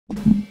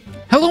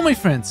Hello my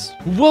friends,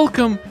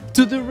 welcome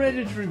to the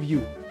Reddit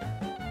review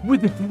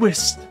with a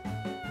twist.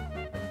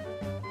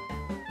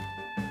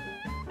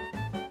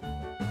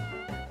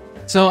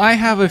 So I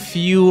have a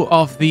few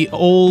of the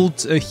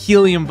old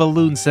helium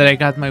balloons that I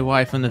got my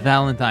wife on the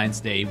Valentine's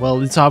Day.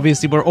 Well, it's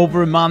obviously we're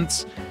over a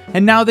month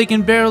and now they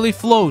can barely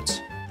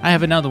float. I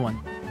have another one.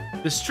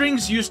 The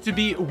strings used to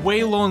be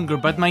way longer,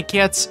 but my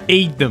cats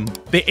ate them.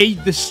 They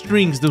ate the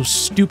strings, those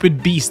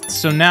stupid beasts.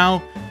 So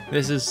now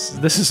this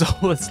is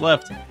all that's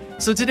left.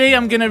 So today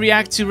I'm gonna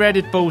react to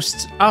Reddit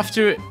posts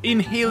after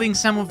inhaling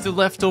some of the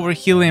leftover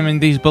helium in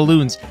these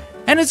balloons.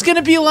 And it's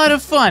gonna be a lot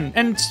of fun.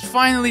 And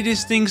finally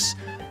these things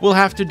will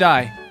have to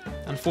die,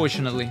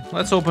 unfortunately.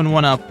 Let's open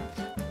one up.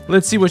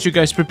 Let's see what you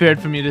guys prepared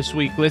for me this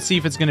week. Let's see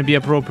if it's gonna be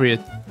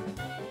appropriate.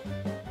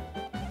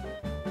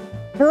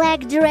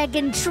 Black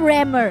Dragon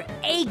Tremor,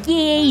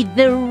 aka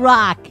The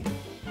Rock.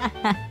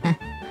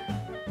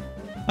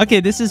 Okay,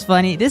 this is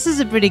funny. This is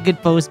a pretty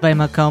good post by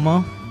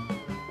Makomo.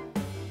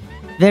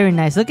 Very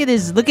nice. Look at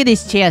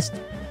his chest.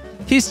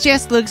 His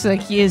chest looks like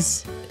he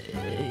is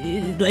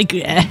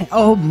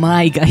oh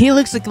my god. He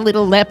looks like a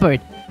little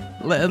leopard.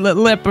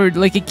 Leopard,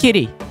 like a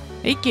kitty.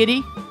 Hey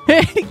kitty.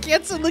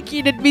 Cats are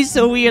looking at me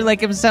so weird,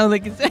 like I'm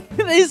sounding like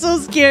they're so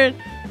scared.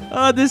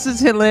 Oh, this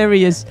is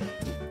hilarious.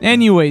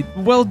 Anyway,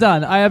 well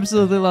done. I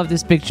absolutely love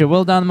this picture.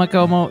 Well done,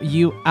 Makomo.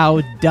 You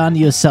outdone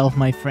yourself,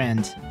 my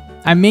friend.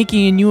 I'm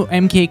making a new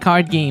MK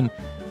card game.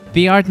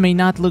 The art may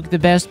not look the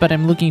best, but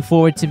I'm looking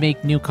forward to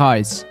make new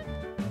cards.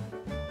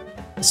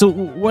 So,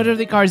 what are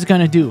the cards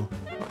gonna do?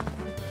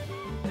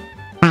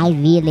 I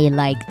really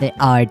like the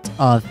art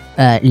of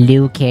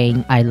Liu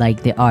Kang. I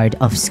like the art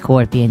of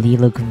Scorpion. They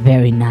look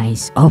very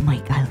nice. Oh my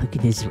god, look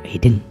at this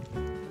Raiden.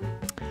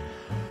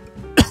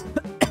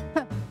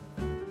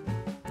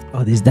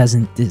 Oh, this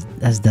doesn't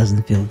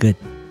feel good.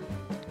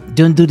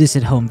 Don't do this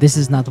at home. This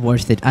is not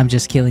worth it. I'm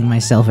just killing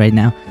myself right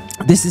now.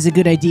 This is a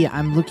good idea.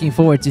 I'm looking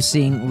forward to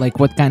seeing like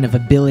what kind of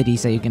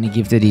abilities are you gonna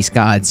give to these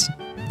cards.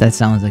 That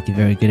sounds like a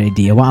very good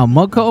idea. Wow,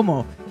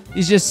 Makomo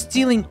is just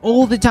stealing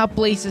all the top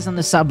places on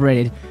the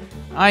subreddit.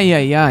 Ay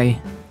ay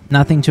ay.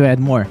 Nothing to add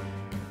more.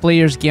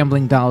 Players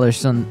gambling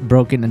dollars on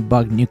broken and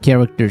bugged new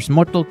characters.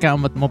 Mortal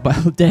Kombat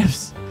Mobile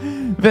devs.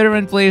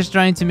 Veteran players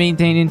trying to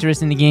maintain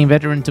interest in the game.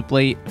 Veteran to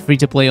play, free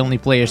to play only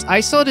players. I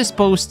saw this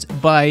post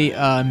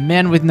by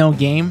Men with No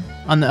Game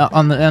on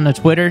the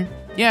Twitter.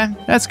 Yeah,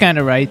 that's kind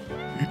of right.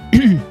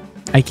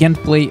 I can't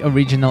play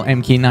original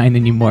MK9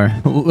 anymore.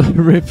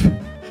 RIP.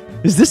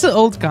 Is this an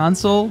old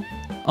console?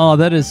 Oh,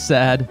 that is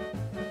sad.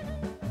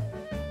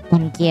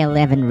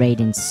 MK11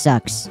 Raiden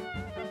sucks.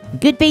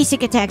 Good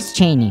basic attacks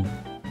chaining.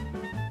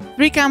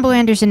 3 combo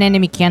enders an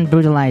enemy can't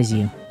brutalize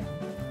you.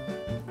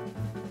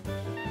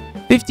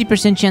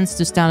 50% chance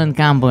to stun on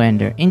combo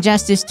ender.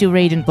 Injustice 2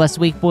 Raiden plus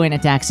weak point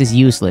attacks is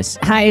useless.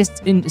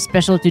 Highest in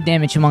special 2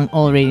 damage among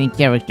all Raiden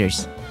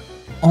characters.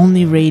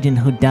 Only Raiden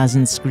who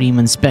doesn't scream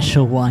on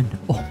special 1.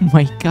 Oh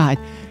my god.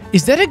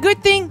 Is that a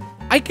good thing?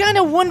 I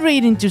kinda want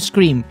Raiden to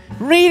scream.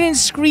 Raiden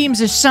screams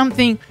is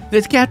something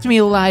that kept me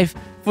alive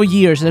for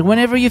years. Like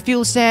whenever you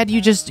feel sad, you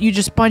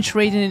just punch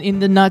Raiden in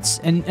the nuts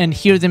and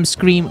hear them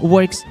scream.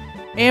 Works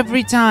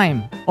every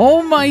time.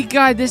 Oh my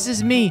god, this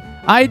is me.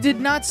 I did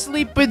not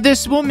sleep with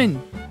this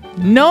woman.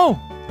 No,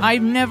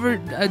 I've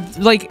never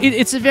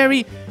it's a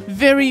very,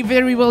 very,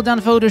 very well done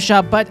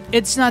Photoshop, but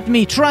it's not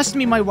me. Trust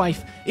me, my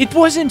wife. It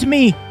wasn't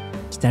me.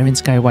 Starren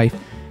Sky wife.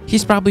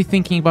 He's probably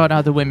thinking about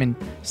other women.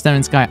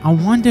 Starren Sky. I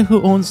wonder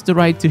who owns the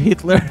right to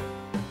Hitler.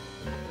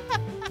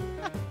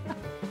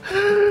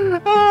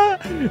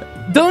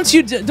 Don't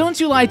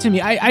you lie to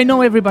me. I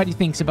know everybody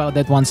thinks about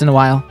that once in a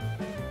while.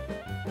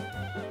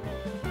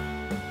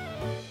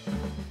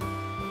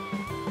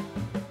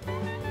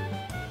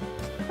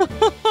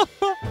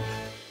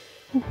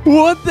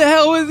 What the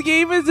hell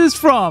game is this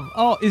from?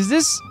 Oh, is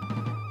this...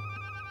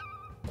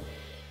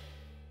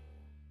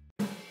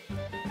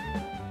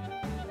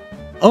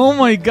 Oh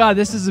my god,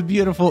 this is a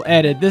beautiful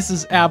edit. This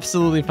is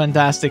absolutely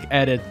fantastic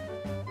edit.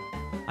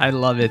 I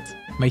love it.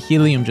 My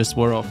helium just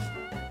wore off.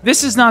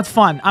 This is not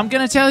fun. I'm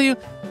gonna tell you,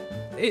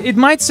 it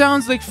might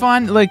sound like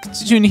fun, like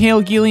to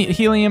inhale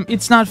helium.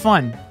 It's not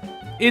fun.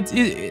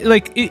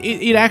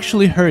 It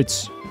actually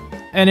hurts.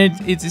 And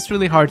it's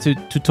really hard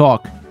to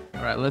talk.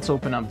 Alright, let's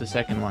open up the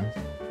second one.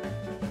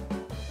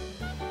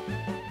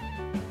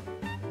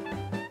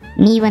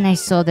 Me when I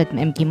saw that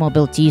MK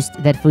Mobile teased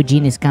that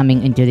Fujin is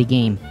coming into the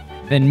game.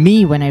 Then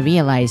me when I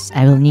realized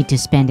I will need to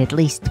spend at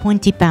least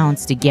 20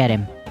 pounds to get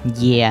him.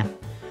 Yeah.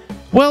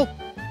 Well,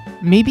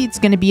 maybe it's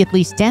gonna be at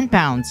least 10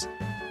 pounds.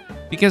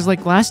 Because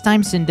like last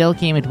time Sindel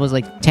came, it was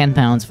like 10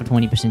 pounds for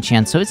 20%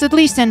 chance. So it's at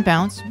least 10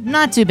 pounds.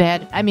 Not too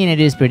bad. I mean, it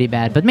is pretty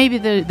bad. But maybe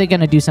they're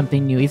gonna do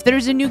something new. If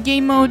there's a new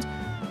game mode,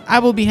 I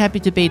will be happy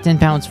to pay 10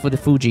 pounds for the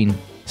Fujin.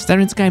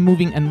 Starren Sky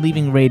moving and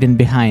leaving Raiden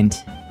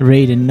behind.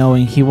 Raiden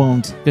knowing he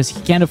won't, because he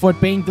can't afford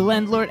paying the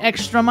landlord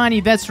extra money.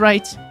 That's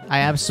right. I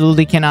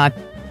absolutely cannot.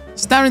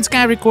 Starren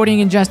Sky recording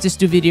Injustice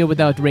 2 video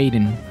without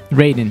Raiden.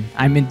 Raiden,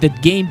 I'm in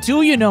that game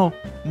too, you know.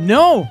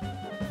 No!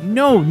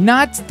 No,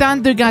 not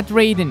Thunder God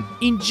Raiden.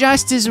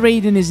 Injustice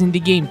Raiden is in the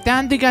game.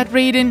 Thunder God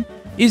Raiden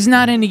is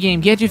not in the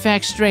game. Get your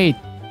facts straight.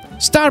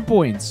 Star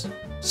points.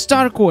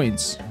 Star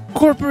coins.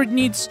 Corporate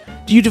needs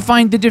you to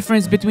find the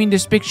difference between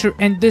this picture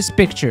and this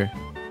picture.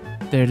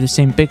 They're the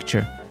same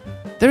picture.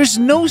 There's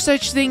no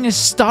such thing as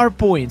star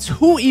points.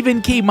 Who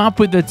even came up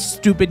with that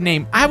stupid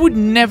name? I would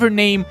never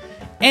name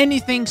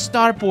anything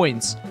star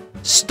points.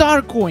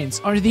 Star coins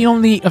are the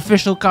only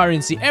official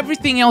currency.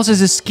 Everything else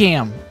is a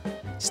scam.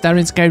 Star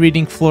in Sky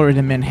reading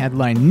Florida Man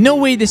headline. No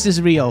way this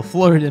is real.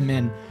 Florida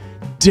Man.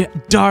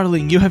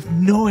 Darling, you have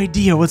no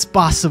idea what's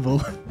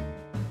possible.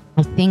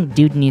 I think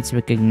dude needs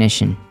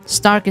recognition.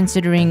 Star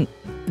considering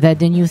that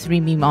the new 3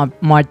 meme art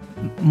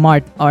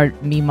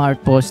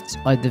posts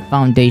are the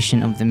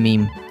foundation of the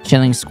meme.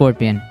 Chilling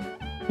Scorpion.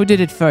 Who did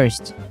it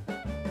first?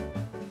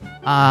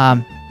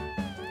 Yeah,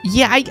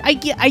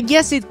 I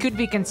guess it could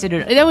be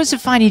considered. That was a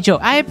funny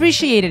joke. I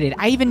appreciated it.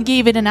 I even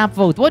gave it an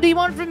upvote. What do you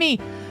want from me?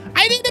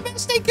 I did the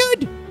best I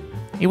could.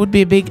 It would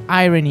be a big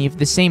irony if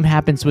the same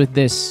happens with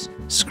this.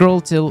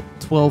 Scroll till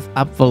 12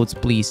 upvotes,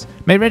 please.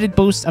 My Reddit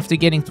post after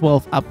getting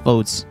 12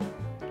 upvotes.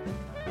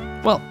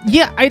 Well,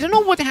 yeah, I don't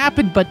know what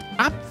happened, but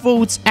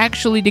upvotes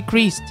actually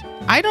decreased.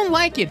 I don't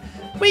like it.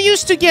 We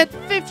used to get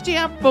 50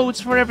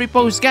 upvotes for every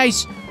post.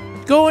 Guys,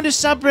 go on the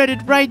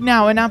subreddit right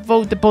now and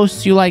upvote the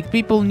posts you like.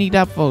 People need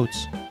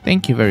upvotes.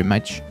 Thank you very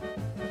much.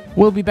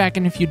 We'll be back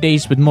in a few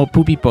days with more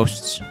poopy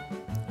posts.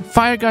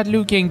 Fire God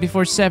Liu King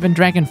before 7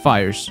 Dragon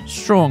Fires.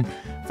 Strong.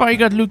 Fire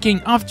God Liu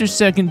King after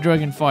 2nd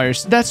Dragon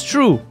Fires. That's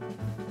true.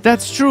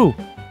 That's true.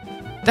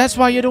 That's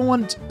why you don't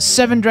want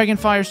 7 Dragon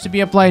Fires to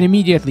be applied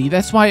immediately.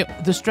 That's why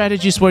the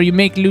strategies where you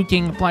make Liu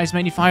King apply as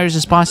many fires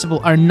as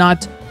possible are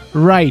not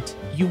right.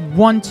 You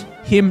want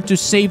him to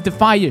save the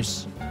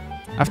fires.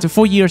 After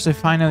 4 years, I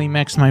finally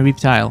maxed my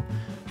reptile.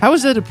 How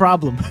is that a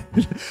problem?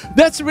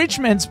 That's rich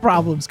man's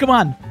problems. Come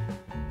on.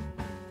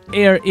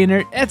 Air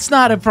inner. It's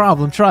not a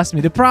problem. Trust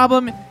me. The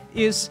problem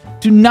is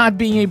to not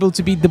being able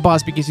to beat the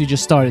boss because you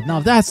just started.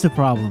 Now that's the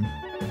problem.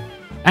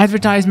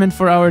 Advertisement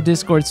for our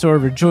Discord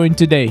server. Join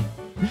today.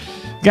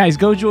 Guys,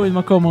 go join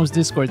Makomo's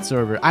Discord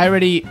server. I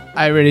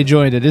already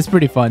joined it. It's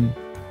pretty fun.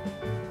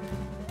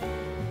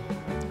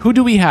 Who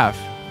do we have?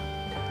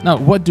 No,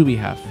 what do we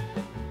have?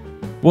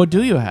 What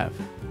do you have?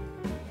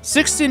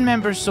 16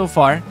 members so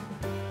far.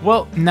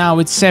 Well, now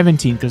it's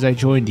 17 because I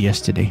joined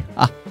yesterday.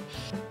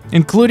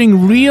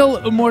 Including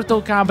real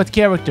Mortal Kombat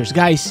characters.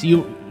 Guys,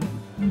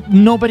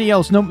 nobody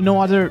else,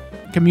 no other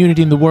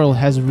community in the world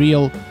has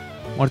real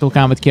Mortal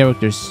Kombat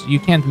characters. You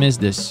can't miss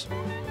this.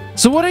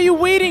 So what are you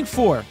waiting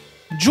for?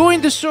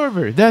 Join the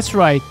server. That's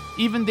right.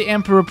 Even the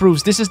Emperor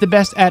approves. This is the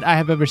best ad I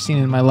have ever seen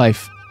in my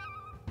life.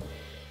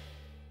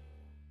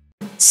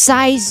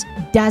 Size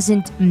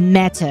doesn't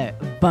matter,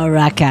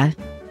 Baraka.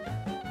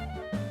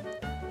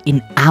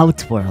 In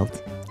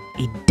Outworld,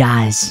 it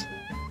does.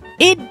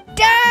 It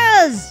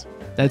does!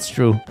 That's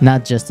true.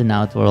 Not just in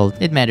Outworld.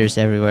 It matters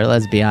everywhere,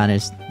 let's be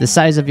honest. The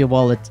size of your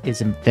wallet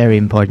is very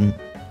important.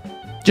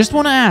 Just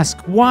want to ask,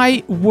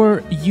 why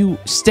were you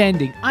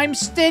standing? I'm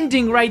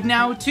standing right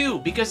now too,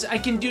 because I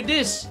can do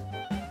this.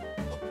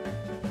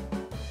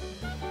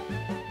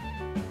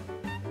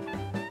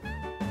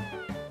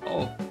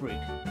 Oh, freak.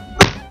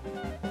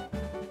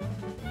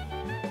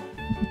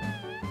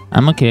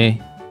 I'm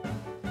okay.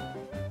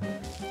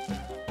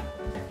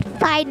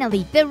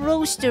 Finally, the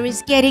roaster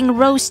is getting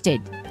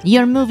roasted.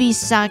 Your movies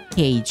suck,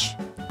 Cage.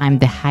 I'm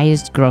the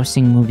highest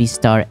grossing movie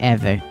star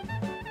ever.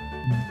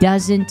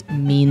 Doesn't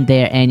mean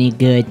they're any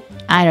good.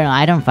 I don't know,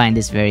 I don't find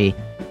this very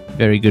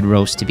good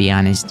roast, to be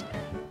honest.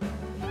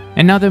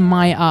 Another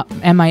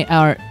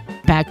MIR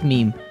pack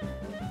meme.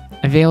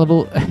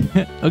 Available.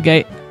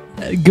 Okay.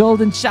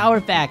 Golden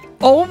shower pack.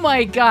 Oh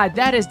my god,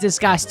 that is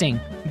disgusting.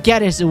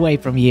 Get us away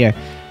from here.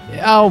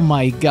 Oh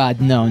my god,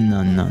 no.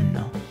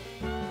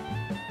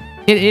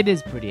 It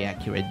is pretty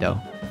accurate though.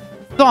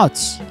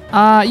 Thoughts.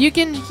 You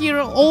can hear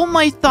all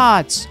my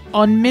thoughts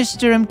on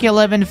Mr.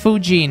 MK11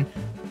 Fujin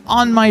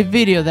on my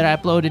video that I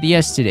uploaded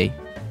yesterday.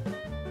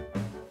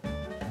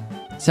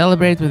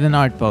 Celebrate with an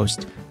art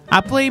post.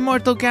 I play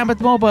Mortal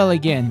Kombat Mobile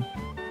again.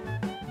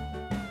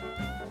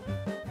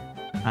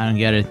 I don't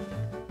get it.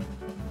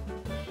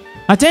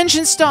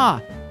 Attention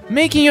star!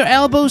 Making your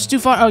elbows too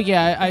far. Oh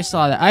yeah, I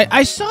saw that.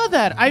 I saw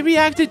that. I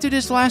reacted to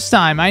this last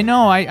time. I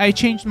know. I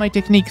changed my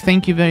technique.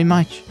 Thank you very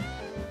much.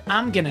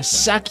 I'm gonna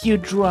suck you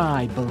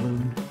dry,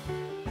 balloon.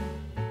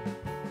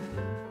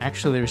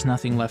 Actually, there's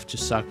nothing left to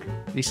suck.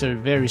 These are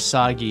very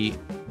soggy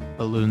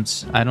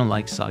balloons. I don't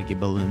like soggy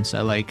balloons.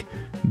 I like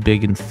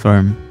big and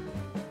firm.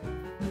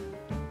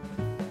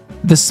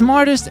 The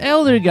smartest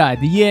Elder God.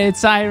 Yeah,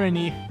 it's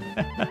irony.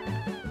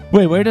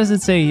 Wait, where does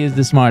it say he is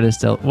the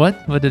smartest Elder?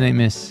 What? What did I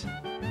miss?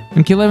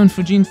 MK11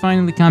 Fujin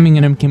finally coming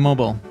in MK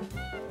Mobile.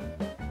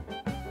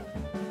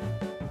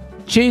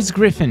 Chase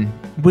Griffin.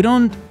 We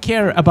don't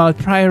care about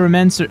prior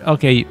answer.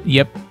 Okay,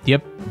 yep.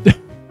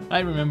 I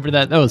remember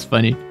that. That was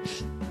funny.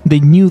 They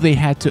knew they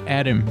had to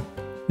add him.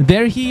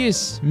 There he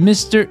is,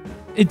 Mr.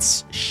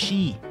 It's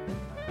she.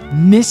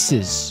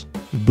 Mrs.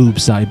 Boob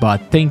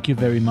Saibot. Thank you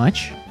very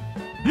much.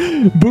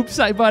 Boob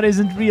Saibot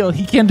isn't real.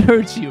 He can't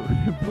hurt you.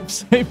 Boob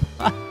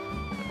Saibot.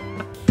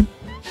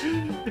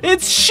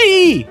 It's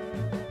she!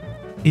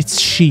 It's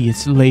she.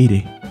 It's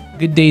lady.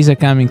 Good days are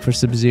coming for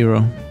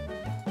Sub-Zero.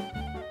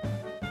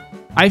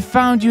 I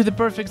found you the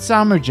perfect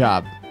summer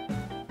job.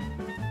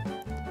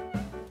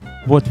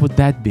 What would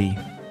that be?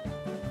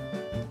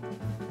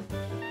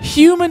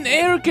 Human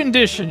air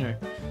conditioner.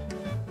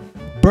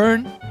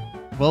 Burn.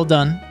 Well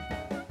done.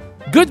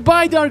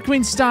 Goodbye,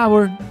 Darkwind's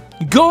Tower.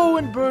 Go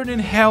and burn in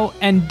hell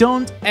and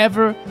don't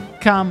ever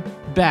come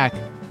back.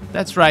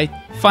 That's right.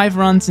 5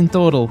 runs in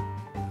total.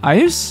 Are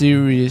you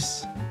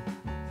serious?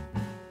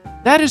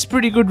 That is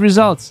pretty good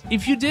results.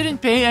 If you didn't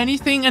pay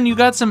anything and you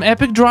got some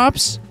epic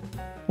drops,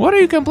 what are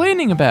you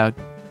complaining about?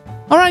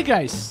 Alright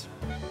guys.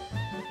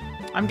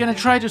 I'm gonna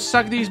try to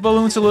suck these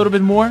balloons a little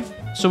bit more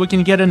so we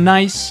can get a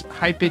nice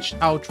high-pitched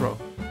outro.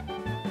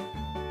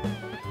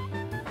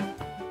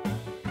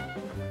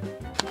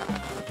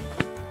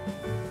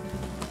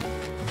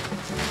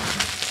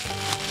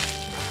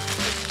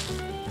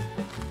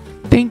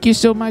 Thank you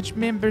so much,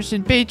 members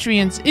and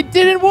Patreons. It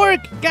didn't work!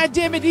 God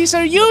damn it, these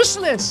are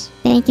useless!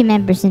 Thank you,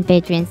 members and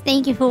patrons.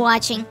 Thank you for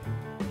watching.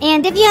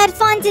 And if you had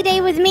fun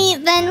today with me,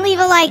 then leave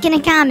a like and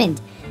a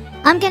comment.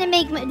 I'm gonna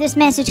make this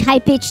message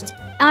high-pitched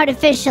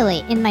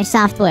artificially in my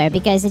software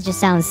because it just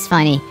sounds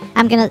funny.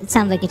 I'm gonna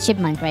sound like a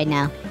chipmunk right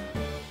now.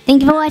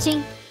 Thank you for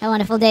watching. Have a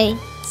wonderful day.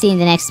 See you in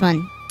the next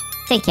one.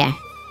 Take care.